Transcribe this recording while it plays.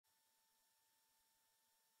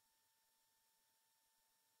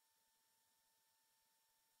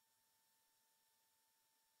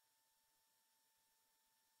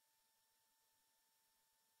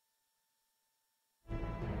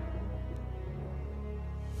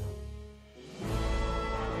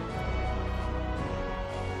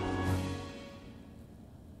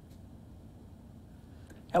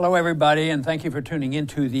Hello, everybody, and thank you for tuning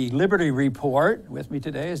into the Liberty Report. With me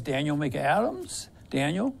today is Daniel McAdams.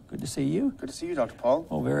 Daniel, good to see you. Good to see you, Dr. Paul.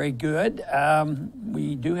 Well, very good.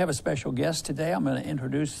 We do have a special guest today. I'm going to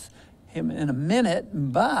introduce him in a minute,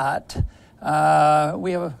 but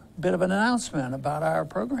we have a bit of an announcement about our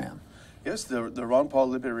program. Yes, the Ron Paul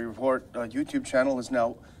Liberty Report YouTube channel has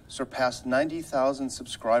now surpassed 90,000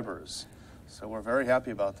 subscribers. So we're very happy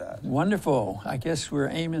about that. Wonderful. I guess we're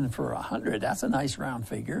aiming for 100. That's a nice round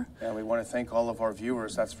figure. And we want to thank all of our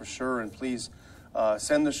viewers, that's for sure. And please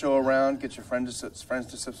send the show around, get your friends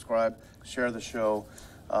to subscribe, share the show,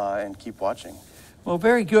 and keep watching. Well,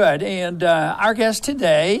 very good. And our guest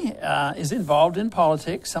today is involved in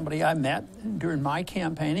politics, somebody I met during my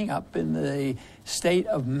campaigning up in the state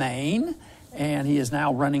of Maine. And he is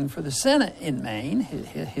now running for the Senate in Maine.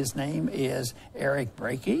 His name is Eric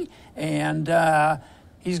Brakey, and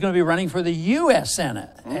he's going to be running for the U.S. Senate.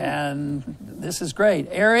 And this is great.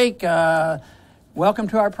 Eric, welcome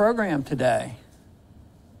to our program today.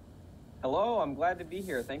 Hello, I'm glad to be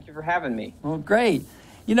here. Thank you for having me. Well, great.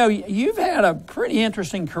 You know, you've had a pretty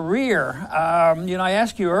interesting career. I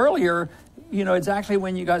asked you earlier, exactly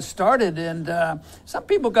when you got started. And some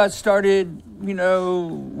people got started,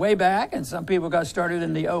 way back, and some people got started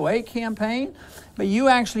in the '08 campaign. But you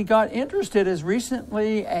actually got interested as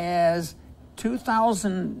recently as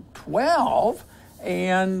 2012,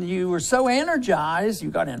 and you were so energized,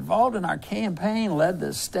 you got involved in our campaign, led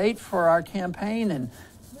the state for our campaign, and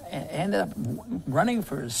ended up running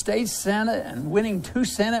for state Senate and winning 2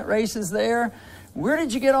 Senate races there. Where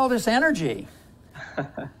did you get all this energy?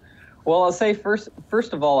 Well, I'll say first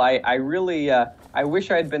of all, I really I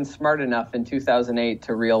wish I had been smart enough in 2008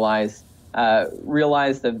 to realize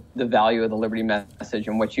the value of the Liberty message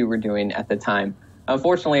and what you were doing at the time.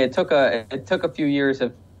 Unfortunately, it took a few years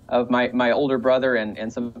of my older brother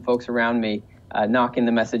and some folks around me knocking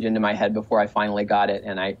the message into my head before I finally got it,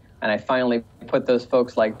 and I finally put those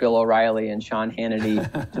folks like Bill O'Reilly and Sean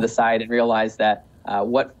Hannity to the side and realized that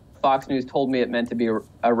what Fox News told me it meant to be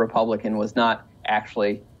a Republican was not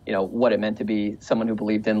actually what it meant to be someone who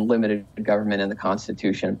believed in limited government and the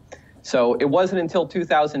Constitution. So it wasn't until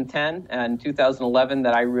 2010 and 2011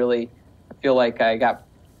 that I really feel like I got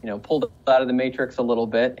pulled out of the matrix a little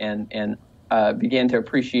bit and began to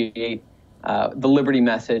appreciate the Liberty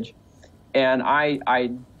message. And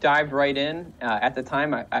I dived right in. At the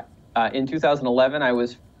time, in 2011, I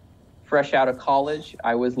was fresh out of college.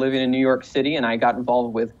 I was living in New York City, and I got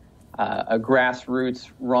involved with a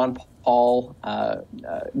grassroots Ron Paul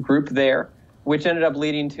group there, which ended up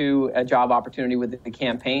leading to a job opportunity with the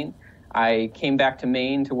campaign. I came back to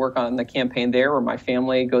Maine to work on the campaign there, where my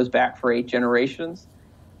family goes back for 8 generations,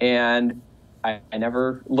 and I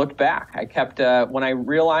never looked back. I kept, when I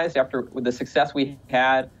realized with the success we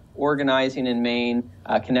had organizing in Maine,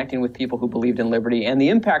 connecting with people who believed in liberty, and the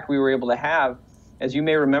impact we were able to have, as you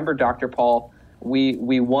may remember, Dr. Paul,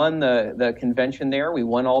 we won the convention there. We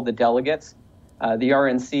won all the delegates. The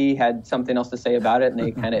RNC had something else to say about it, and they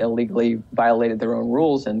kind of illegally violated their own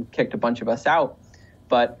rules and kicked a bunch of us out.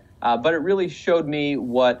 But it really showed me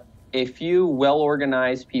what a few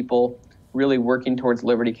well-organized people really working towards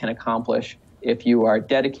liberty can accomplish if you are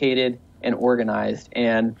dedicated and organized.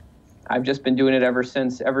 And I've just been doing it ever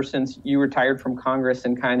since you retired from Congress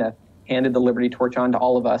and kind of handed the liberty torch on to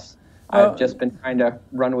all of us. I've just been trying to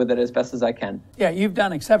run with it as best as I can. Yeah, you've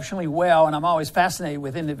done exceptionally well, and I'm always fascinated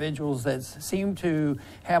with individuals that seem to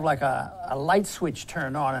have like a light switch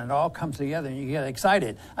turned on and it all comes together and you get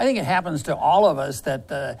excited. I think it happens to all of us that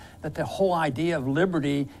the whole idea of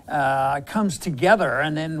liberty comes together,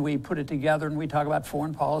 and then we put it together and we talk about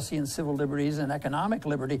foreign policy and civil liberties and economic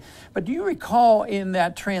liberty. But do you recall in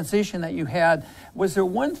that transition that you had, was there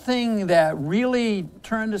one thing that really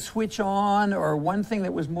turned the switch on, or one thing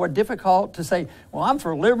that was more difficult to say, well, I'm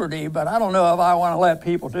for liberty, but I don't know if I want to let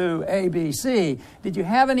people do A, B, C. Did you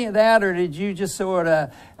have any of that, or did you just sort of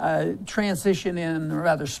transition in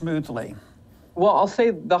rather smoothly? Well, I'll say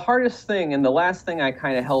the hardest thing and the last thing I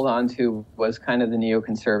kind of held on to was kind of the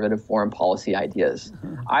neoconservative foreign policy ideas.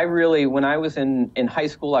 I really, when I was in high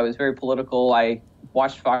school, I was very political. I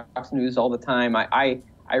watched Fox News all the time. I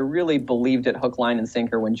really believed it hook, line, and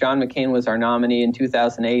sinker. When John McCain was our nominee in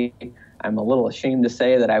 2008, I'm a little ashamed to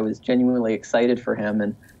say that I was genuinely excited for him,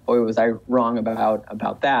 and boy, was I wrong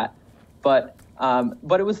about that. But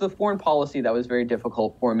it was the foreign policy that was very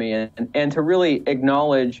difficult for me, and to really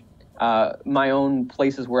acknowledge my own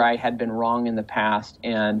places where I had been wrong in the past,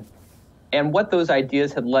 and what those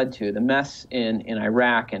ideas had led to, the mess in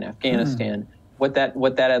Iraq and Afghanistan, what that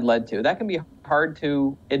had led to. That can be hard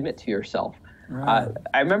to admit to yourself. Right.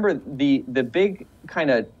 I remember the big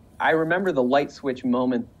kind of I remember the light switch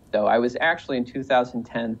moment, though. I was actually in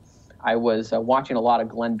 2010, I was watching a lot of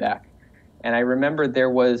Glenn Beck. And I remember there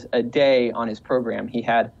was a day on his program. He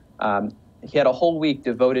had a whole week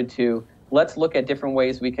devoted to, let's look at different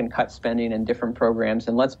ways we can cut spending in different programs,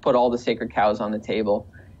 and let's put all the sacred cows on the table.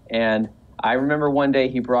 And I remember one day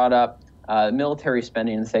he brought up military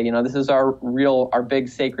spending and say, this is our big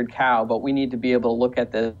sacred cow, but we need to be able to look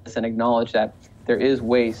at this and acknowledge that there is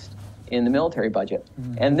waste in the military budget.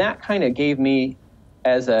 Mm-hmm. And that kind of gave me,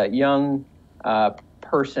 as a young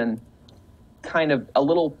person, kind of a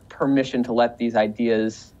little permission to let these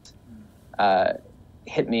ideas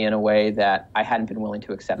hit me in a way that I hadn't been willing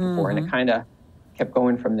to accept before. And it kind of kept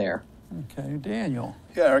going from there. Okay, Daniel.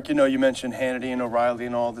 Yeah, Eric, you mentioned Hannity and O'Reilly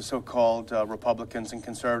and all the so-called Republicans and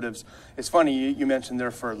conservatives. It's funny, you mentioned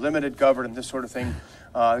they're for limited government and this sort of thing,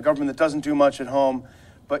 the government that doesn't do much at home.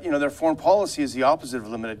 But, their foreign policy is the opposite of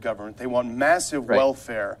limited government. They want massive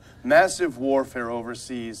welfare, massive warfare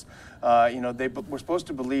overseas. We're supposed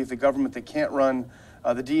to believe the government that can't run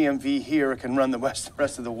the DMV here can run the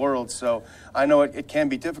rest of the world. So I know it can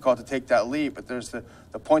be difficult to take that leap, but there's the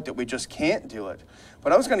point that we just can't do it.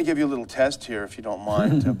 But I was going to give you a little test here, if you don't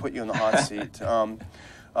mind, to put you in the hot seat.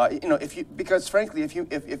 Because frankly,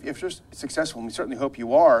 if you're successful, and we certainly hope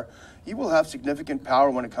you are, you will have significant power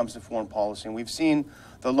when it comes to foreign policy. And we've seen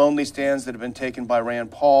the lonely stands that have been taken by Rand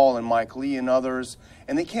Paul and Mike Lee and others,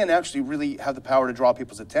 and they can't actually really have the power to draw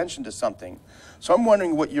people's attention to something. So I'm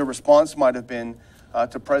wondering what your response might have been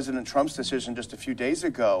to President Trump's decision just a few days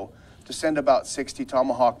ago to send about 60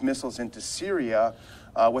 Tomahawk missiles into Syria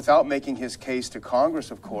without making his case to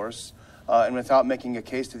Congress, of course, and without making a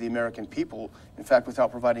case to the American people, in fact,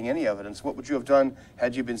 without providing any evidence. What would you have done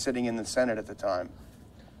had you been sitting in the Senate at the time?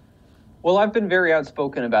 Well, I've been very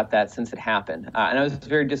outspoken about that since it happened, and I was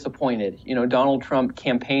very disappointed. Donald Trump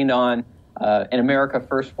campaigned on an America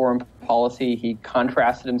First foreign policy. He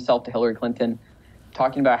contrasted himself to Hillary Clinton,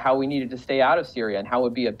 talking about how we needed to stay out of Syria and how it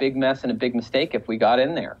would be a big mess and a big mistake if we got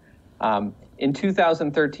in there. In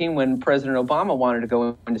 2013, when President Obama wanted to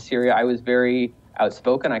go into Syria, I was very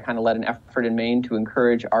outspoken. I kind of led an effort in Maine to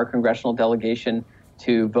encourage our congressional delegation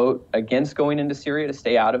to vote against going into Syria, to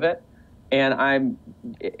stay out of it. And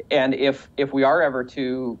if we are ever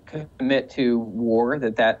to commit to war,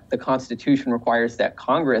 that the Constitution requires that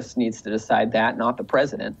Congress needs to decide that, not the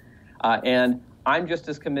president. And I'm just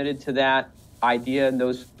as committed to that idea and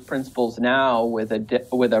those principles now with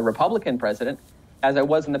a Republican president as I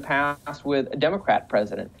was in the past with a Democrat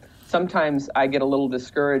president. Sometimes I get a little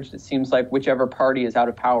discouraged. It seems like whichever party is out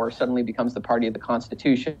of power suddenly becomes the party of the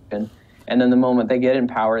Constitution. And then the moment they get in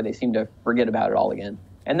power, they seem to forget about it all again.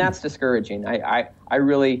 And that's discouraging.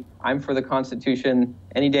 I'm for the Constitution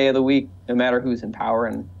any day of the week, no matter who's in power.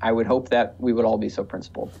 And I would hope that we would all be so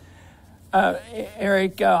principled.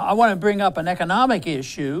 Eric, I want to bring up an economic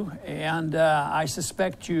issue, and I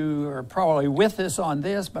suspect you are probably with us on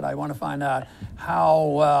this, but I want to find out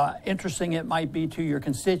how interesting it might be to your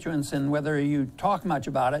constituents and whether you talk much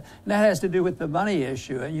about it. And that has to do with the money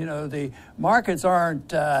issue. And, the markets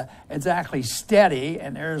aren't exactly steady,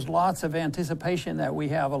 and there's lots of anticipation that we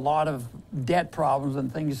have a lot of debt problems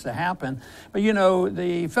and things to happen. But,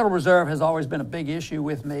 the Federal Reserve has always been a big issue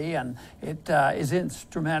with me, and it is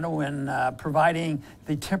instrumental in providing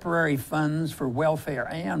the temporary funds for welfare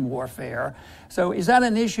and warfare. So is that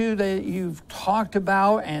an issue that you've talked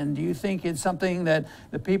about, and do you think it's something that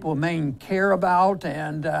the people of Maine care about,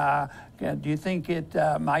 and do you think it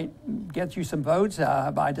might get you some votes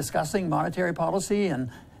by discussing monetary policy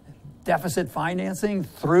and deficit financing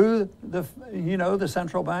through the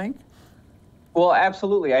central bank? Well,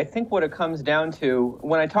 absolutely. I think what it comes down to,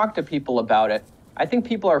 when I talk to people about it, I think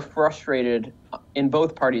people are frustrated in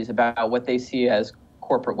both parties about what they see as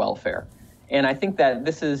corporate welfare. And I think that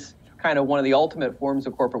this is kind of one of the ultimate forms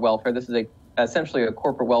of corporate welfare. This is essentially a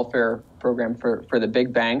corporate welfare program for the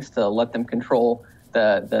big banks to let them control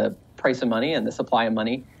the price of money and the supply of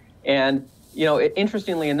money. And,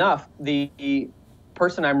 interestingly enough, the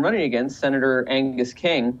person I'm running against, Senator Angus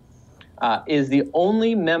King, is the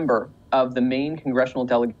only member of the Maine congressional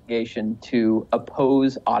delegation to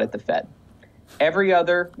oppose audit the Fed. Every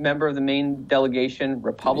other member of the Maine delegation,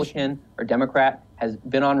 Republican or Democrat, has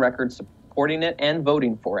been on record supporting it and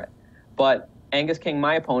voting for it. But Angus King,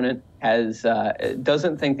 my opponent,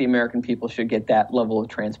 doesn't think the American people should get that level of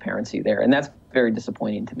transparency there. And that's very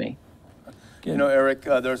disappointing to me. Eric,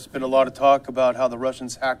 there's been a lot of talk about how the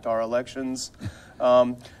Russians hacked our elections.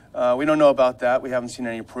 We don't know about that. We haven't seen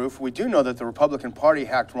any proof. We do know that the Republican Party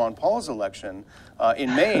hacked Ron Paul's election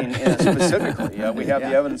in Maine specifically. We have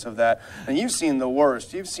the evidence of that. And you've seen the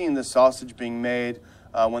worst. You've seen the sausage being made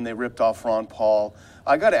when they ripped off Ron Paul.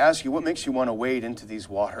 I got to ask you, what makes you want to wade into these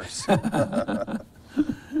waters?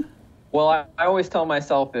 Well, I always tell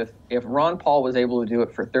myself if Ron Paul was able to do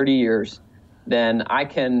it for 30 years, then I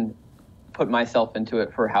can put myself into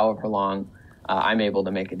it for however long I'm able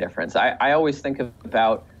to make a difference. I always think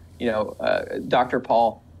about, Dr.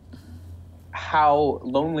 Paul, how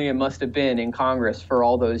lonely it must have been in Congress for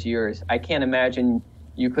all those years. I can't imagine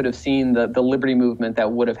you could have seen the liberty movement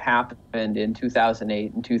that would have happened in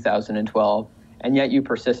 2008 and 2012, and yet you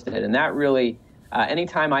persisted. And that really,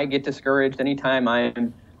 anytime I get discouraged, anytime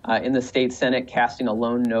I'm in the state Senate casting a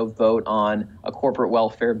lone no vote on a corporate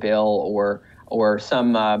welfare bill or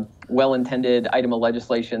some well-intended item of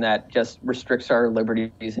legislation that just restricts our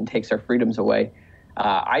liberties and takes our freedoms away,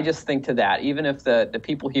 I just think to that, even if the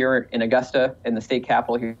people here in Augusta, in the state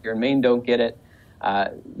capitol here in Maine don't get it,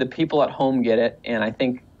 the people at home get it. And I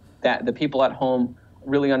think that the people at home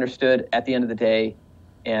really understood at the end of the day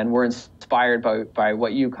and were inspired by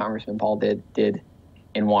what you, Congressman Paul, did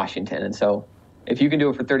in Washington. And so if you can do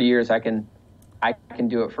it for 30 years, I can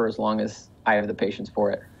do it for as long as I have the patience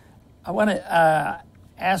for it. I want to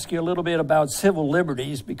ask you a little bit about civil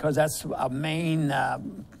liberties, because that's a main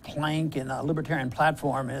plank in a libertarian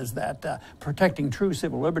platform, is that protecting true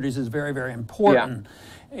civil liberties is very, very important. Yeah.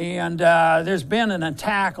 And there's been an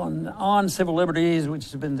attack on civil liberties, which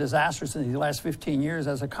has been disastrous in the last 15 years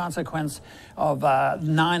as a consequence of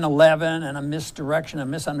 9/11 and a misdirection, a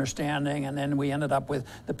misunderstanding, and then we ended up with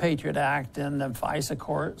the Patriot Act and the FISA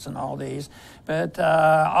courts and all these. But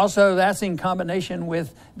also that's in combination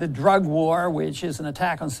with the drug war, which is an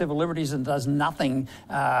attack on civil liberties and does nothing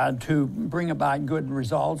to bring about good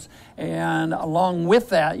results. And along with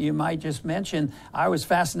that, you might just mention, I was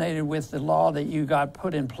fascinated with the law that you got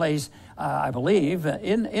put in place, I believe,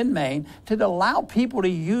 in Maine, to allow people to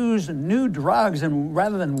use new drugs, and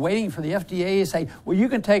rather than waiting for the FDA to say, well, you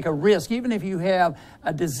can take a risk, even if you have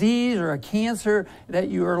a disease or a cancer that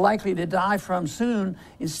you are likely to die from soon,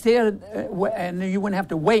 instead, and you wouldn't have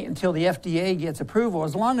to wait until the FDA gets approval.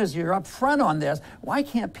 As long as you're up front on this, why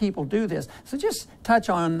can't people do this? So just touch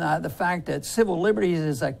on the fact that civil liberties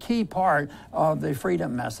is a key part of the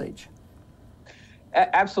freedom message.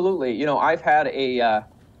 Absolutely.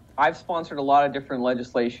 I've sponsored a lot of different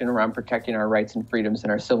legislation around protecting our rights and freedoms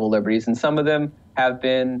and our civil liberties, and some of them have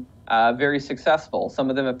been very successful. Some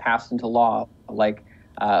of them have passed into law, like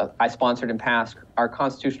I sponsored and passed our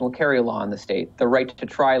constitutional carry law in the state, the right to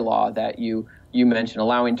try law that you mentioned,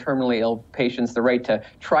 allowing terminally ill patients the right to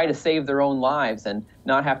try to save their own lives and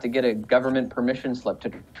not have to get a government permission slip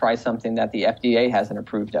to try something that the FDA hasn't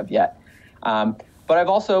approved of yet. But I've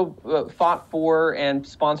also fought for and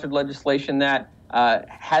sponsored legislation that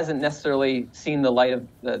hasn't necessarily seen the light of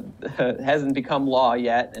hasn't become law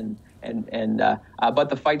yet, but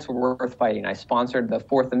the fights were worth fighting. I sponsored the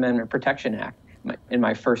Fourth Amendment Protection Act in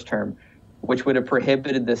my first term, which would have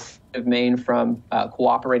prohibited the state of Maine from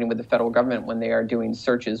cooperating with the federal government when they are doing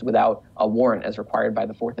searches without a warrant as required by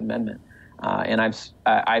the Fourth Amendment. And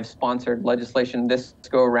I've sponsored legislation this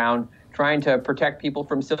go around trying to protect people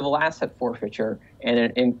from civil asset forfeiture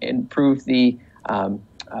and improve the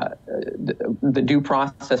due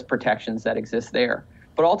process protections that exist there.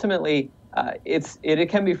 But ultimately, it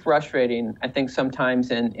can be frustrating. I think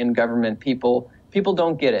sometimes in government, people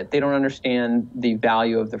don't get it. They don't understand the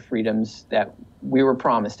value of the freedoms that we were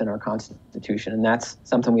promised in our Constitution, and that's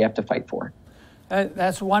something we have to fight for.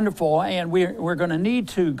 That's wonderful, and we're going to need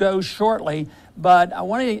to go shortly, but I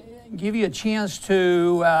want to give you a chance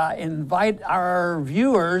to invite our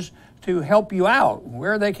viewers to help you out,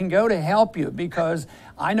 where they can go to help you, because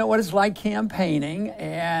I know what it's like campaigning,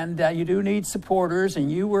 and you do need supporters,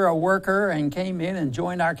 and you were a worker and came in and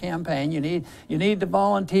joined our campaign. You need the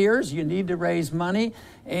volunteers, you need to raise money,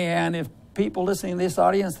 and if people listening to this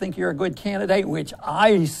audience think you're a good candidate, which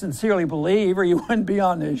I sincerely believe, or you wouldn't be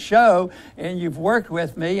on this show, and you've worked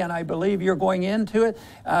with me, and I believe you're going into it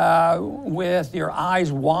with your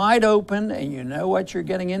eyes wide open, and you know what you're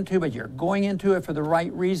getting into, but you're going into it for the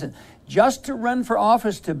right reason. Just to run for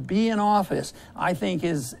office, to be in office, I think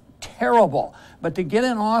is terrible. But to get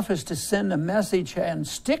in office, to send a message and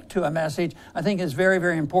stick to a message, I think is very,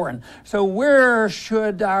 very important. So where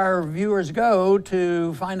should our viewers go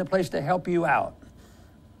to find a place to help you out?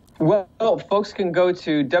 Well, folks can go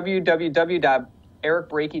to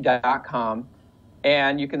www.ericbrakey.com,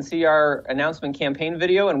 and you can see our announcement campaign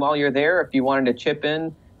video. And while you're there, if you wanted to chip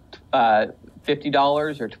in $50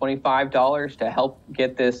 or $25 to help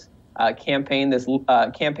get this campaign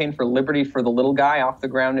for liberty for the little guy off the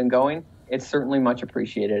ground and going, it's certainly much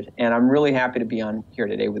appreciated. And I'm really happy to be on here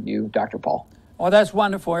today with you, Dr. Paul. Well, that's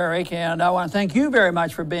wonderful, Eric, and I want to thank you very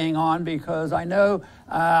much for being on, because I know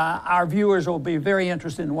our viewers will be very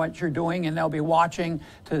interested in what you're doing, and they'll be watching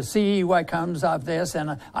to see what comes of this.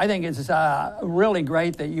 And I think it's really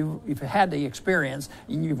great that you've had the experience,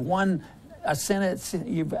 and you've won a Senate.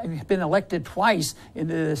 You've been elected twice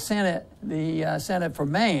into the Senate for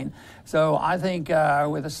Maine. So I think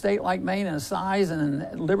with a state like Maine and size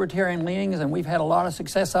and libertarian leanings, and we've had a lot of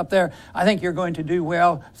success up there, I think you're going to do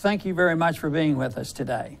well. Thank you very much for being with us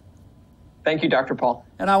today. Thank you, Dr. Paul.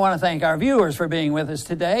 And I want to thank our viewers for being with us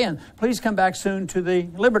today, and please come back soon to the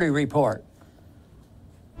Liberty Report.